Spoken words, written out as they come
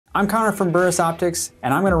I'm Connor from Burris Optics,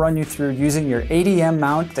 and I'm going to run you through using your ADM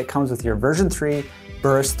mount that comes with your version 3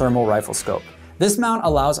 Burris Thermal Riflescope. This mount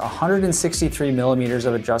allows 163 millimeters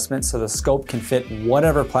of adjustment so the scope can fit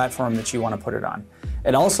whatever platform that you want to put it on.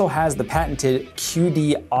 It also has the patented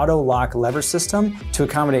QD auto lock lever system to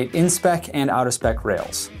accommodate in-spec and out-of-spec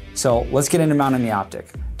rails. So let's get into mounting the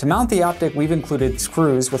optic. To mount the optic, we've included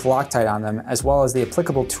screws with Loctite on them, as well as the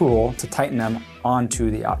applicable tool to tighten them onto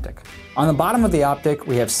the optic. On the bottom of the optic,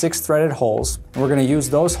 we have 6 threaded holes, and we're going to use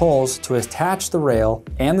those holes to attach the rail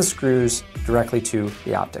and the screws directly to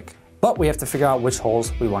the optic. But we have to figure out which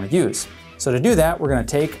holes we want to use. So to do that, we're going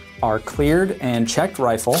to take our cleared and checked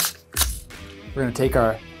rifle. We're going to take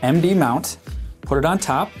our MD mount, put it on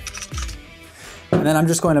top, and then I'm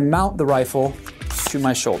just going to mount the rifle to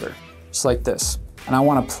my shoulder, just like this. And I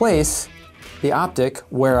want to place the optic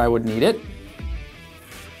where I would need it.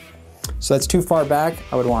 So that's too far back,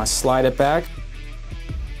 I would want to slide it back.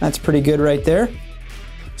 That's pretty good right there.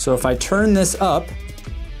 So if I turn this up,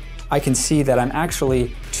 I can see that I'm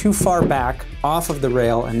actually too far back off of the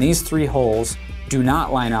rail, and these 3 holes do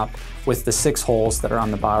not line up with the 6 holes that are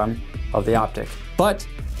on the bottom of the optic. But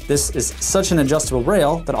this is such an adjustable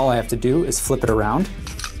rail that all I have to do is flip it around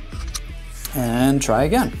and try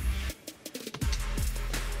again.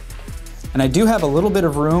 And I do have a little bit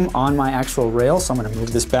of room on my actual rail, so I'm going to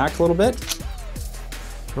move this back a little bit,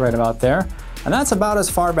 right about there. And that's about as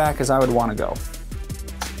far back as I would want to go.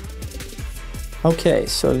 Okay,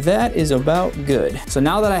 so that is about good. So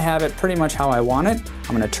now that I have it pretty much how I want it,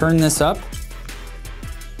 I'm going to turn this up.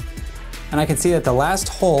 And I can see that the last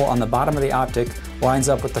hole on the bottom of the optic lines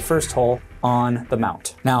up with the first hole on the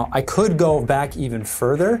mount. Now, I could go back even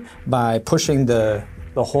further by pushing the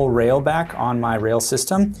whole rail back on my rail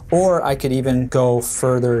system, or I could even go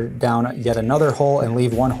further down yet another hole and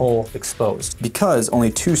leave 1 hole exposed, because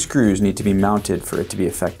only 2 screws need to be mounted for it to be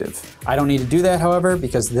effective. I don't need to do that, however,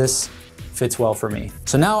 because this fits well for me.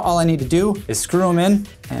 So now all I need to do is screw them in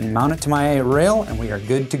and mount it to my rail, and we are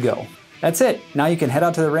good to go. That's it. Now you can head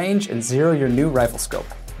out to the range and zero your new rifle scope.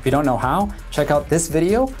 If you don't know how, check out this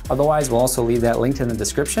video. Otherwise, we'll also leave that linked in the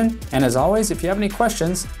description. And as always, if you have any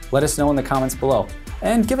questions, let us know in the comments below.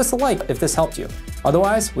 And give us a like if this helped you.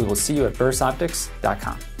 Otherwise, we will see you at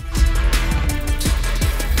burrisoptics.com.